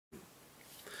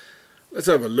Let's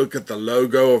have a look at the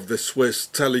logo of the Swiss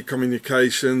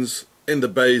telecommunications in the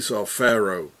base of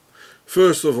Pharaoh.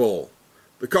 First of all,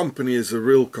 the company is a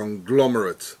real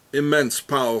conglomerate, immense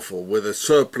powerful with a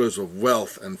surplus of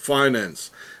wealth and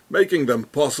finance, making them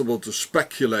possible to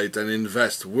speculate and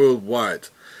invest worldwide,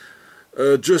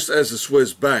 just as a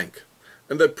Swiss bank.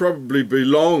 And they probably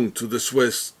belong to the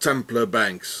Swiss Templar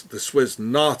banks, the Swiss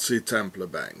Nazi Templar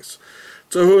banks,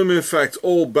 to whom in fact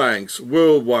all banks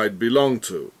worldwide belong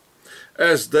to,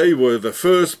 as they were the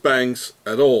first banks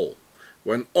at all.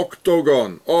 When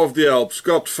Octogon of the Alps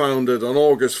got founded on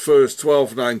August 1st,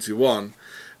 1291,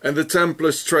 and the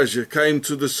Templars' treasure came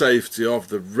to the safety of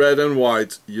the red and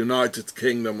white United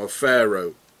Kingdom of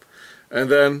Pharaoh. And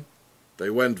then they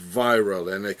went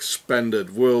viral and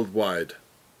expanded worldwide.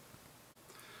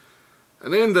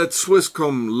 And in that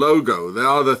Swisscom logo there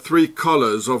are the three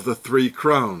colors of the three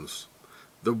crowns.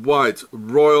 The white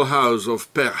royal house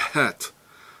of Perhet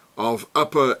of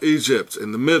Upper Egypt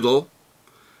in the middle,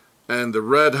 and the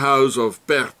red house of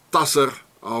Pertasser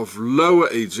of Lower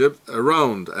Egypt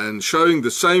around, and showing the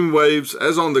same waves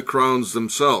as on the crowns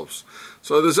themselves.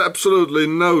 So there's absolutely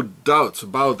no doubt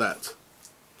about that.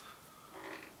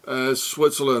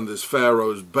 Switzerland is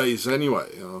Pharaoh's base anyway,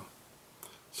 you know.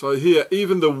 So here,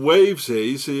 even the waves here,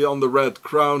 you see on the red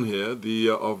crown here,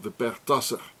 of the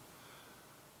Pertasser,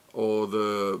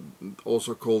 or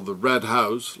also called the red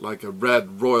house, like a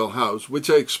red royal house, which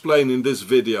I explain in this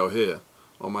video here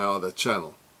on my other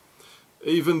channel.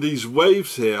 Even these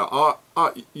waves here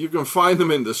you can find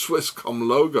them in the Swisscom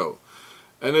logo,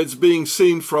 and it's being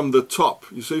seen from the top,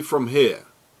 you see, from here.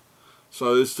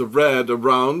 So it's the red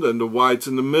around and the white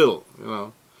in the middle, you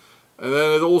know. And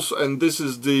then it also, and this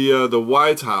is the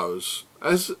White House,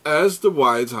 as the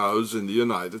White House in the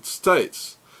United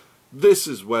States. This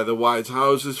is where the White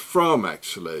House is from,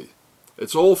 actually.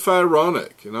 It's all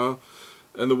pharaonic, you know.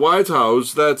 And the White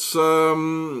House, that's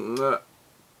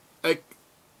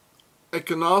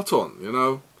Akhenaten, you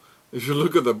know. If you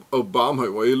look at the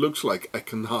Obama, well, he looks like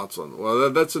Akhenaten. Well,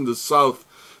 that's in the south,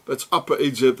 that's Upper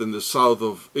Egypt in the south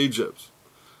of Egypt.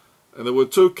 And there were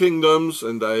two kingdoms,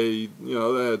 and they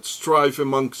had strife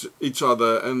amongst each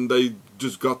other, and they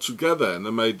just got together and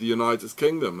they made the United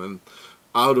Kingdom. And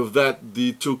out of that,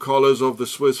 the two colors of the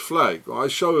Swiss flag. Well, I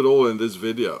show it all in this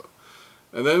video.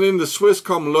 And then in the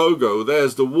Swisscom logo,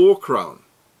 there's the war crown.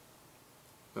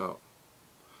 Now,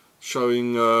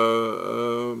 showing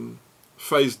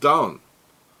face down.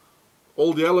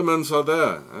 All the elements are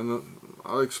there, and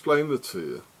I'll explain it to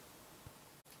you.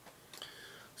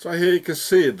 So here you can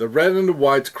see it. The red and the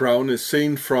white crown is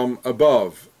seen from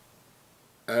above,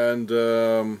 and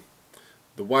the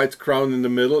white crown in the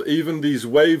middle. Even these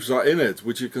waves are in it,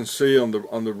 which you can see on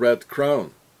the red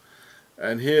crown.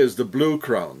 And here's the blue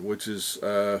crown, which is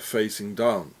facing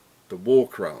down, the war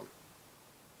crown.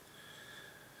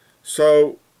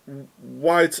 So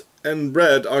white and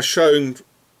red are shown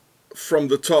from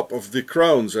the top of the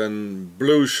crowns, and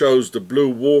blue shows the blue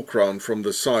war crown from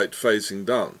the side facing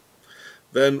down.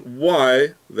 Then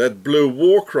why that blue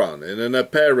war crown in an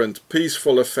apparent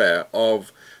peaceful affair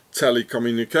of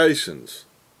telecommunications?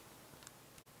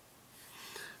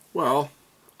 Well,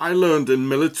 I learned in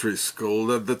military school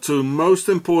that the two most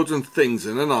important things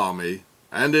in an army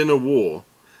and in a war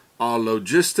are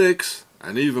logistics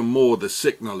and even more the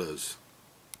signalers.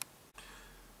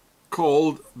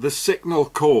 Called the Signal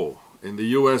Corps in the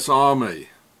US Army,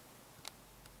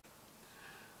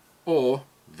 or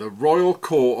the Royal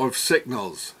Corps of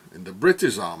Signals in the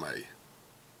British Army.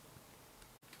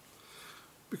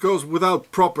 Because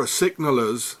without proper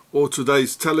signalers or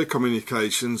today's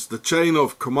telecommunications, the chain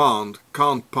of command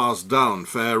can't pass down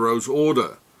Pharaoh's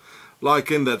order,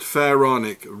 like in that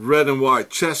pharaonic red and white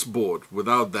chessboard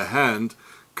without the hand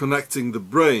connecting the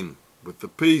brain with the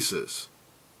pieces.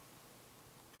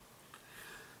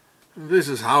 This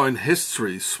is how in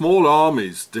history small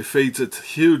armies defeated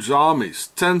huge armies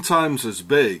 10 times as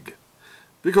big,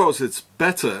 because it's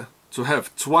better to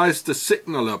have twice the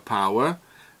signaler power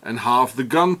and half the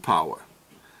gun power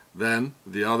than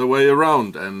the other way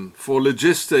around, and for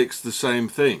logistics the same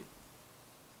thing.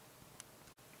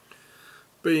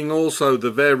 Being also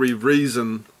the very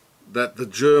reason that the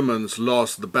Germans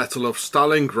lost the Battle of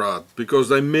Stalingrad, because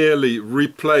they merely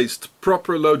replaced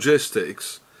proper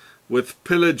logistics with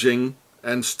pillaging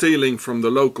and stealing from the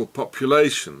local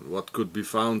population what could be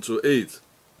found to eat,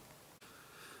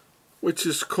 which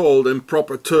is called in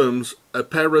proper terms a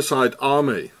parasite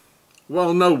army.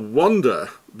 Well, no wonder,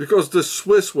 because the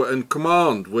Swiss were in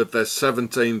command with their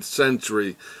 17th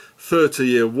century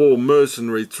 30-year war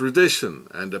mercenary tradition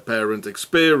and apparent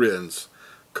experience,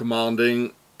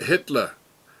 commanding Hitler,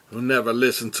 who never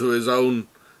listened to his own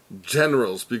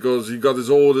generals because he got his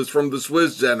orders from the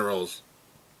Swiss generals.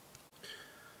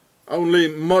 Only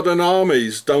modern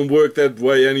armies don't work that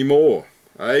way anymore,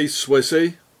 eh,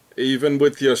 Swissy? Even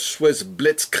with your Swiss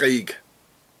blitzkrieg.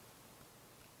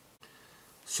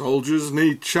 Soldiers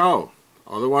need chow,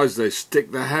 otherwise they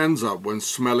stick their hands up when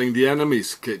smelling the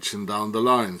enemy's kitchen down the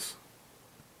lines.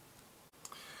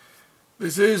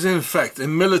 This is in fact,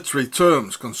 in military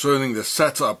terms concerning the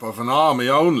setup of an army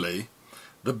only,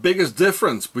 the biggest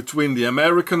difference between the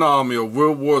American army of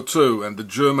World War II and the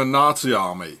German Nazi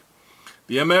army.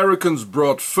 The Americans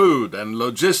brought food and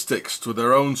logistics to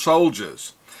their own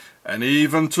soldiers, and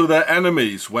even to their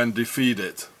enemies when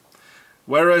defeated.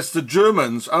 Whereas the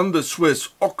Germans under Swiss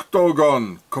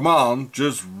Octogon command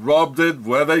just robbed it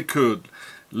where they could,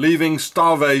 leaving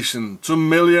starvation to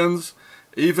millions,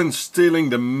 even stealing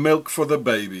the milk for the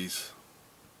babies.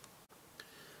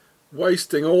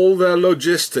 Wasting all their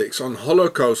logistics on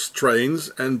Holocaust trains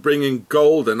and bringing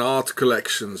gold and art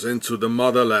collections into the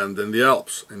motherland in the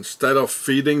Alps instead of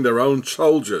feeding their own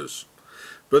soldiers.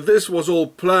 But this was all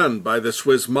planned by the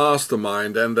Swiss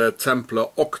mastermind and their Templar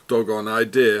Octogon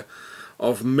idea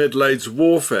of Middle-Age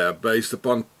warfare based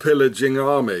upon pillaging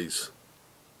armies.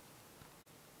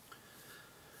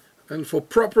 And for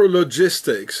proper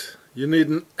logistics you need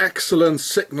an excellent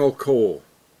signal corps.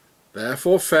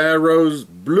 Therefore Pharaoh's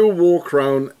blue war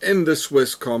crown in the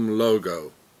Swisscom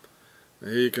logo.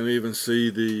 Here you can even see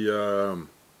the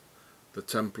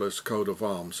Templars coat of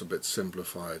arms a bit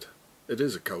simplified. It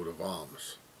is a coat of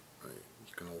arms.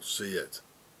 You can all see it.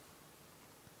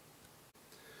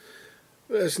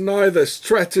 There's neither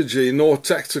strategy nor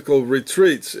tactical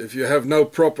retreats if you have no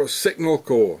proper signal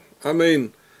corps. I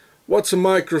mean, what's a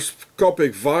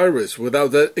microscopic virus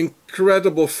without that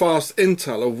incredible fast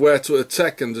intel of where to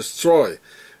attack and destroy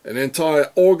an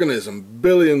entire organism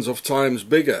billions of times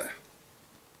bigger?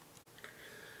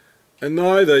 And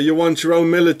neither you want your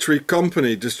own military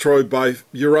company destroyed by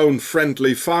your own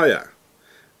friendly fire,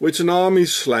 which in army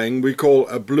slang we call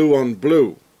a blue on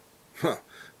blue.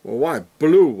 Well, why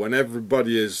blue when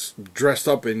everybody is dressed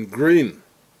up in green?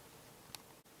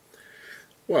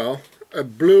 Well, a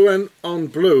blue on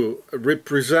blue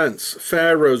represents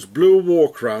Pharaoh's blue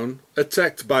war crown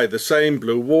attacked by the same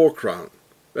blue war crown.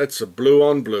 That's a blue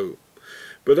on blue.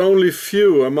 But only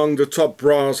few among the top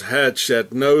brass heads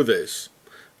yet know this.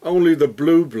 Only the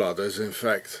blue-blooders, in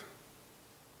fact.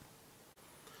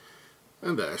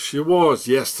 And there she was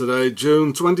yesterday,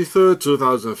 June 23rd,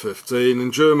 2015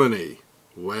 in Germany,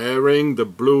 wearing the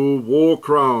blue war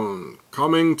crown,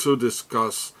 coming to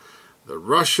discuss the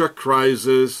Russia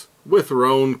crisis with her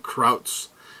own krauts,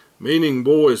 meaning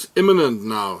war is imminent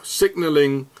now,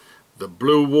 signaling the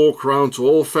blue war crown to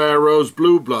all Pharaoh's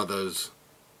blue-blooders.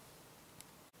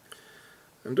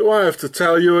 And do I have to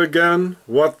tell you again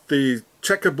what the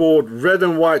checkerboard red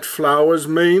and white flowers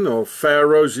mean of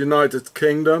Pharaoh's United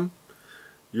Kingdom?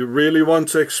 You really want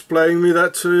to explain me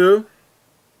that to you?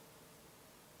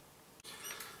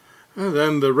 And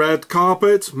then the red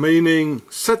carpet, meaning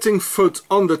setting foot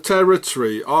on the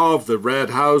territory of the Red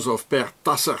House of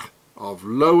Per-Tasser of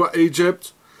Lower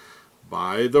Egypt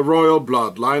by the royal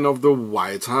bloodline of the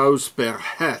White House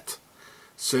Per-Het,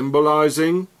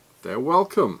 symbolizing their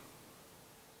welcome.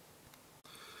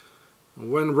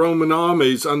 When Roman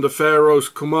armies under Pharaoh's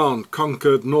command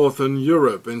conquered northern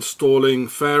Europe, installing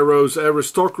Pharaoh's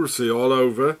aristocracy all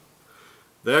over,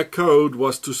 their code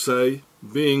was to say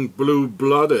being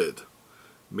blue-blooded,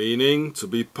 meaning to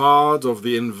be part of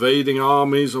the invading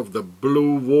armies of the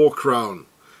blue war crown,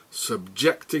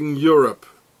 subjecting Europe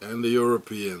and the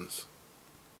Europeans.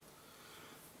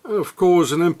 And of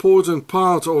course an important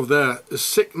part of their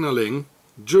signaling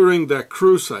during their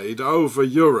crusade over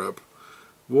Europe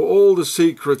were all the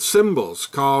secret symbols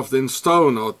carved in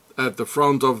stone or at the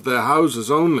front of their houses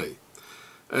only.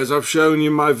 As I've shown you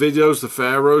in my videos, the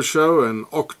Pharaoh Show and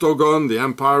Octogon, the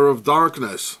Empire of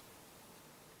Darkness.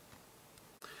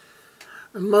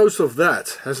 And most of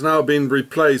that has now been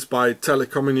replaced by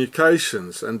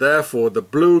telecommunications, and therefore the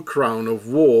blue crown of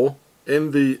war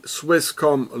in the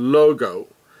Swisscom logo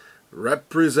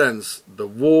represents the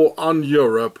war on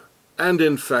Europe and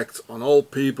in fact on all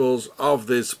peoples of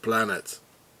this planet.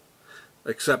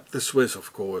 Except the Swiss,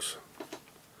 of course.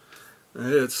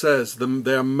 Here it says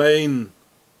their main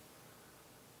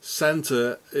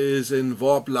center is in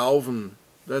Worldwar.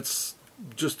 That's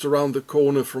just around the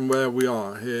corner from where we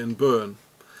are here in Bern.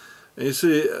 And you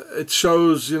see, it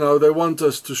shows, you know, they want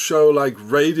us to show like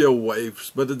radio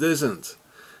waves, but it isn't.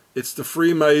 It's the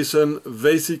Freemason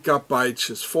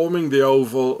Vesicapaiches forming the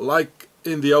oval, like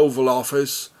in the Oval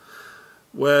Office,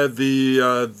 where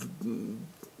the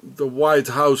the White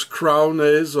House crown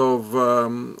is of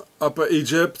Upper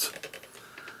Egypt.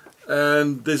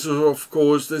 And this is, of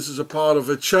course, this is a part of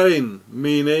a chain,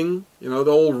 meaning, you know,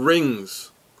 the old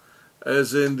rings,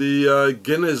 as in the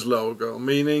Guinness logo,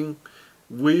 meaning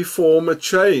we form a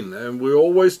chain and we're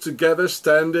always together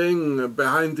standing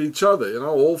behind each other, you know,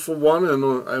 all for one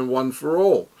and one for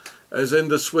all, as in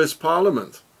the Swiss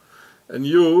Parliament. And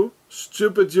you,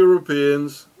 stupid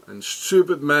Europeans and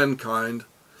stupid mankind,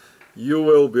 you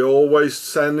will be always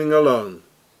standing alone.